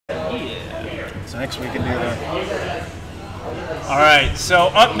So next we can do the... Alright, so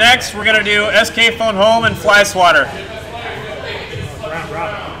up next we're going to do SK Phone Home and FlySwatter.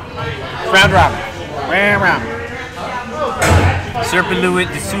 Round robin. Round robin. Super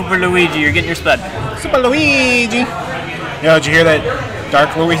Luigi, you're getting your spud. Super Luigi! Yo, did you hear that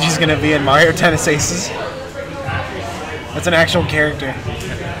Dark Luigi's gonna be in Mario Tennis Aces? That's an actual character.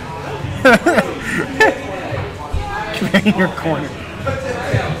 Come here in your corner.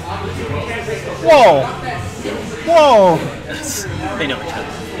 Whoa! Whoa! They know each other.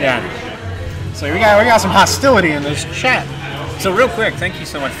 Yeah. So we got some hostility in this chat. So real quick, thank you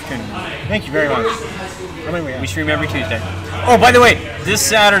so much for tuning in. Thank you very much. How many we have? We stream every Tuesday. Oh, by the way, this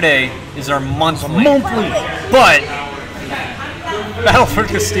Saturday is our monthly. But Battle for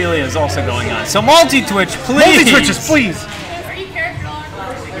Castelia is also going on. So multi-Twitch, please. Multi-Twitches, please.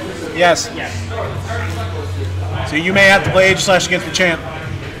 Yes. So you may have to play Age Slash against the champ.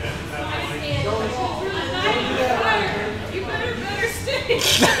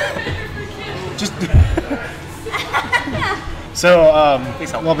 Just. So, a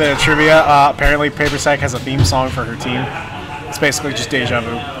little bit of trivia. Apparently, Paper Sack has a theme song for her team. It's basically just Deja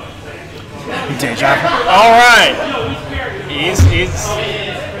Vu. Deja Vu. All right. He's.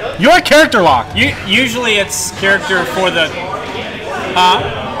 You're character locked. Usually, it's character for the.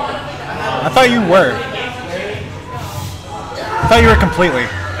 I thought you were. I thought you were completely.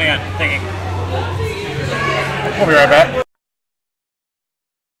 Hang on, thinking. We'll be right back.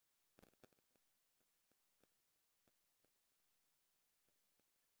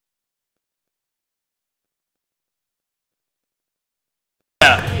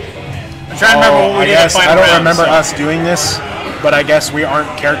 I'm trying to remember what we did in the final I don't round, remember so. us doing this, but I guess we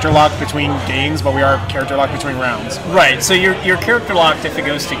aren't character locked between games, but we are character locked between rounds. Right, so you're character locked if it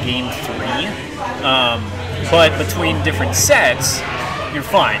goes to game 3, but between different sets, you're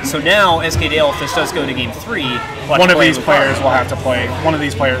fine. So now, SK Dale, if this does go to game 3, one of these players will have to play. One of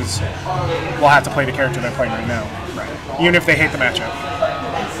these players will have to play the character they're playing right now. Right. Even if they hate the matchup.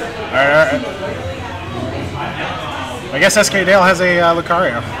 All right. I guess SK Dale has a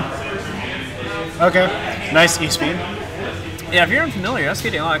Lucario. Okay. Nice E-speed. Yeah, if you're unfamiliar, SK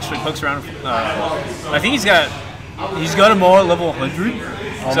Dale actually pokes around. I think he's got him all at level 100.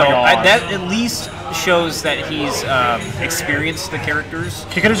 Oh so my God. that at least shows that he's experienced the characters.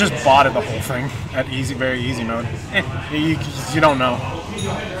 He could have just botted the whole thing at very easy mode. You don't know.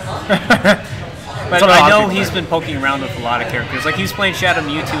 But I know he's been poking around with a lot of characters. Like he was playing Shadow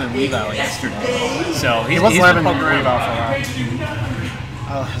Mewtwo and Weavile yesterday. So he was been poking around for a while.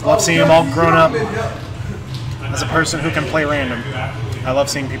 I love seeing him all grown up. As a person who can play random, I love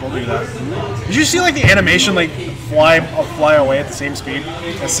seeing people do that. Did you see like the animation like fly away at the same speed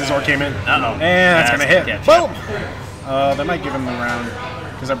as Scizor came in? Uh-oh. And that's gonna hit. Catch. Boom! That might give him the round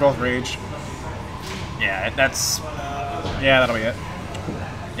because they're both rage. Yeah, that'll be it.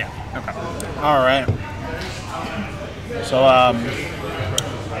 Yeah. Okay. All right. So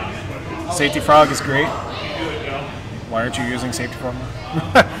Safety Frog is great. Why aren't you using Safety Frog?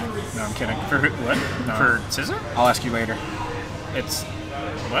 No, I'm kidding. For what? No. For Scizor? I'll ask you later. It's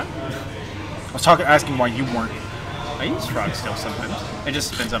what? I was asking why you weren't. I use Frog still sometimes. It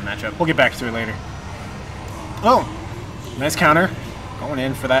just depends on matchup. We'll get back to it later. Oh, nice counter. Going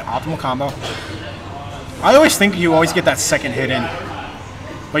in for that optimal combo. I always think you always get that second hit in.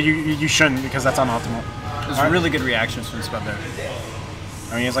 But you shouldn't because that's unoptimal. There's really good reactions from Spud there.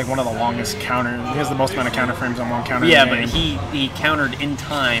 I mean, he has like one of the longest counter. He has the most amount of counter frames on one counter. Yeah, but he countered in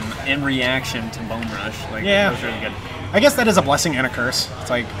time in reaction to Bone Rush. Like, yeah, that was really good. I guess that is a blessing and a curse. It's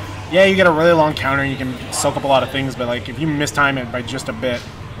like, yeah, you get a really long counter, you can soak up a lot of things, but like if you mistime it by just a bit,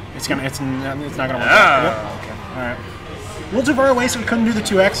 it's not gonna work out. Yep. Okay. All right. A little too far away, so we couldn't do the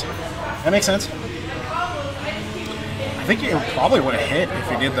 2x. That makes sense. I think it probably would have hit if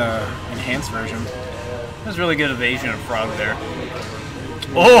we did the enhanced version. That was really good evasion of Frog there.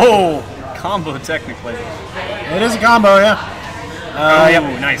 Oh! Combo, technically. It is a combo, yeah.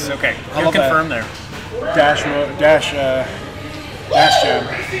 Yep. Nice, okay. Good confirm there. Dash jab.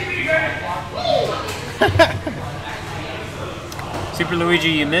 Super Luigi,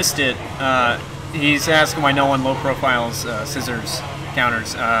 you missed it. He's asking why no one low profiles Scissors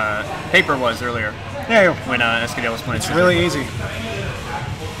counters. Paper was earlier. Yeah, when Escadale was playing. It's really easy.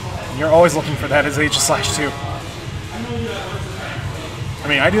 You're always looking for that as H/2. I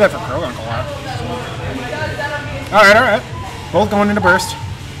mean, I do that for Krogunk a lot. So. All right. Both going into burst.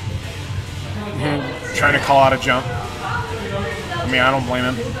 And trying to call out a jump. I mean, I don't blame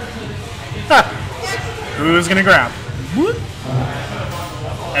him. Who's gonna grab? Whoop.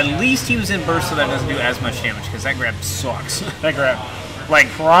 At least he was in burst, so that doesn't do as much damage because that grab sucks. That grab. Like,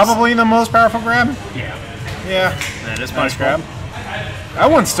 probably the most powerful grab? Yeah. Yeah. That is Nice punishable. grab.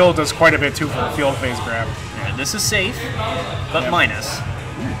 That one still does quite a bit too for a field phase grab. Yeah, this is safe, but minus.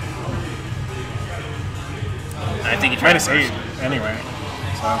 I think he tried Minus first. 8, anyway.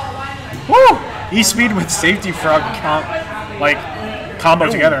 So. Woo! E-speed with safety frog combo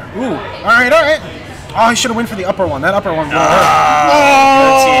together. Ooh. Alright, alright. Oh, I should have went for the upper one. That upper one. Good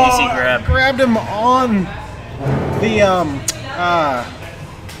CNDC grab. Grabbed him on the,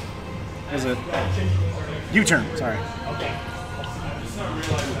 is it? U-turn, sorry.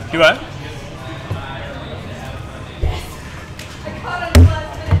 Do what?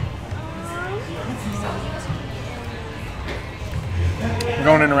 We're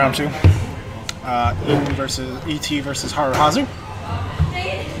going into round 2. ET versus Haruhazu.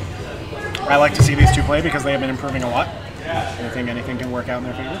 I like to see these two play because they have been improving a lot. I think anything can work out in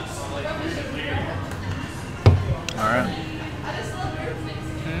their favor. Alright.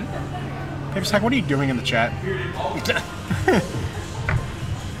 Paper Sack, what are you doing in the chat?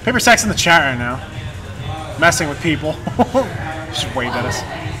 Paper Sack's in the chat right now. Messing with people. Just waved at us.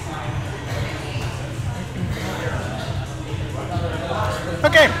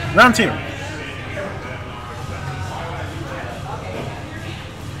 Okay, round 2.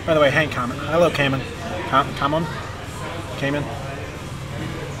 By the way, Hank comment. Hello, Cayman. Cayman? Cayman?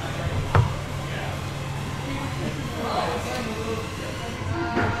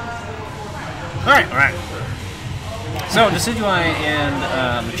 Alright. So, Decidueye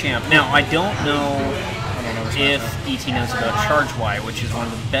and the champ. Now, I don't know if ET knows about Charge Y, which is one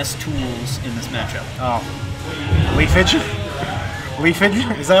of the best tools in this matchup. Oh. Leafage?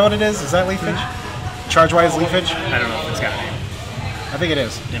 Leafage? Is that what it is? Is that Leafage? Charge Y is Leafage? I don't know if it's got a name. I think it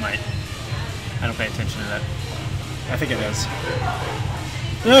is. It might. I don't pay attention to that. I think it is.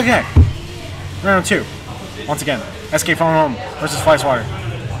 Okay. Round 2. Once again, SK Phone Home versus FlySwatter.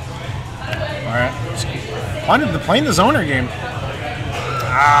 Alright. Playing the zoner game.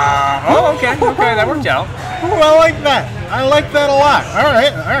 Oh, okay. Okay, that worked out. Ooh, I like that. I like that a lot.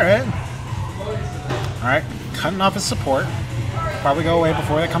 Alright. Alright. Cutting off his support. Probably go away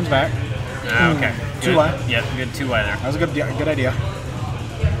before that comes back. Okay. 2Y. Yep, good 2Y there. That was a good idea.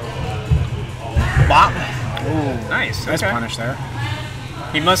 Bop. Ooh, Nice. nice Okay. punish there.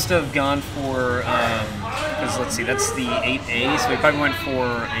 He must have gone for, because let's see, that's the 8A, so he probably went for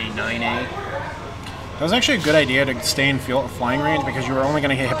a 9A. That was actually a good idea to stay in flying range because you were only going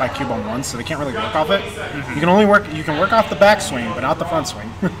to get hit by cube on once, so they can't really work off it. You can only work off the back swing, but not the front swing.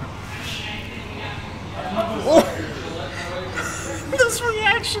 Oh. This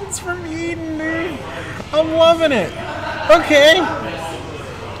reaction's from Eden, dude. I'm loving it. Okay.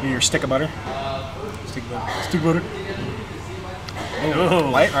 Your stick of butter. Stick butter. Ooh.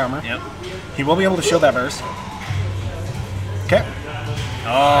 Light armor. Yep. He will be able to shield that burst. Okay.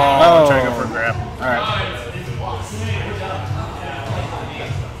 Oh, I'm trying to go for a grab. Alright.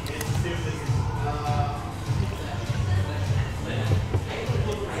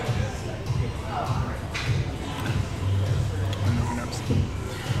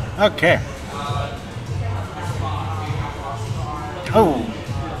 Okay. Oh,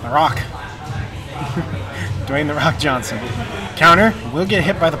 The Rock. Dwayne The Rock Johnson. Counter. Will get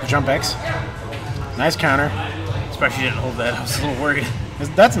hit by the jump X. Nice counter. Especially didn't hold that. I was a little worried.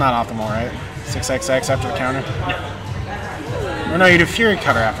 That's not optimal, right? 6XX after the counter? No. Or no, you do Fury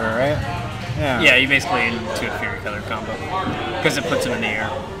Cutter after it, right? Yeah. Yeah, you basically into a Fury Color combo. Because it puts him in the air.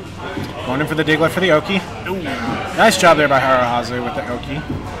 Going in for the Diglett for the Oki. Ooh. Nice job there by Haruhazu with the Oki.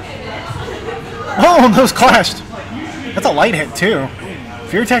 Oh, those clashed! That's a light hit, too.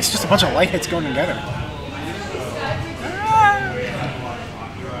 Fury Attack's just a bunch of light hits going together.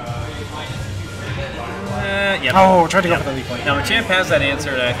 Yep. Oh, tried to go for the Leaf Light. Now, Machamp has that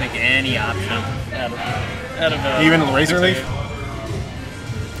answer to, I think, any option out of Even the Razor Leaf?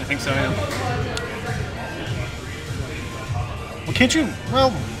 I think so, yeah. Well, can't you?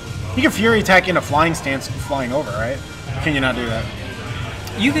 Well, you can Fury Attack in a flying stance flying over, right? Or can you not do that?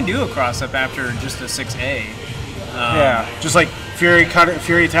 You can do a cross-up after just a 6A. Yeah, just like Fury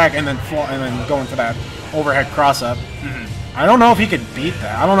Attack, and then go into that overhead cross-up. I don't know if he could beat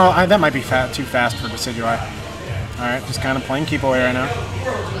that. I don't know. That might be too fast for Decidueye. All right, just kind of playing keep away right now.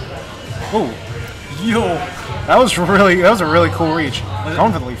 Ooh, yo, that was a really cool reach.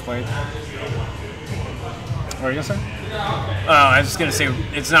 Going for the Leaf Blade. What are you gonna say? I was just gonna say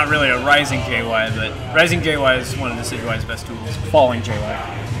it's not really a Rising JY, but Rising JY is one of Decidueye's best tools. Falling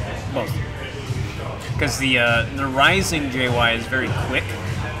JY. Both. Because the Rising JY is very quick.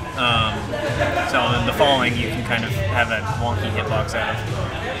 So in the falling, you can kind of have that wonky hitbox out of.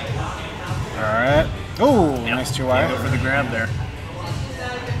 All right. Oh, Yep. nice Go 2Y. for the grab there.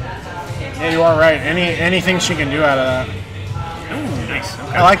 Yeah, you are right. Anything she can do out of that. Ooh, nice.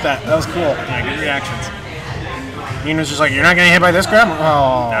 Okay. I like that. That was cool. Yeah, good reactions. Nina's just like, you're not getting hit by this grab?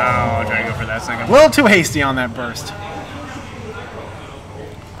 Oh. No, I'll try to go for that second. A little too hasty on that burst.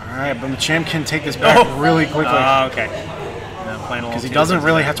 Alright, but Machamp can take this back really quickly. Okay. Because he doesn't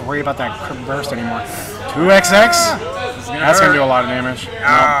really have to worry about that burst anymore. 2XX? That's going to do a lot of damage. Oh,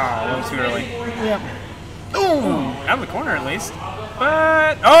 a little too early. Yep. Ooh, out of the corner at least.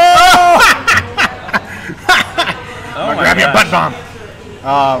 But oh! Grab your butt bomb.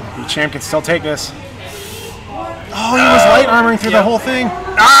 Machamp can still take this. Oh, he was light armoring through the whole thing.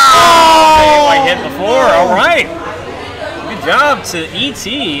 Oh! I hit before. All right. Good job to ET.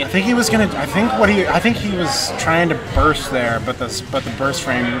 I think he was gonna. I think he was trying to burst there, but the burst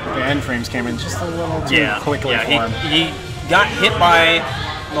frame, the end frames came in just a little too quickly for him. He got hit by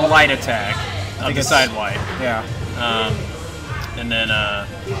the light attack of the side wide. Yeah. And then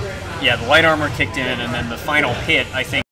the light armor kicked in, and then the final hit, I think.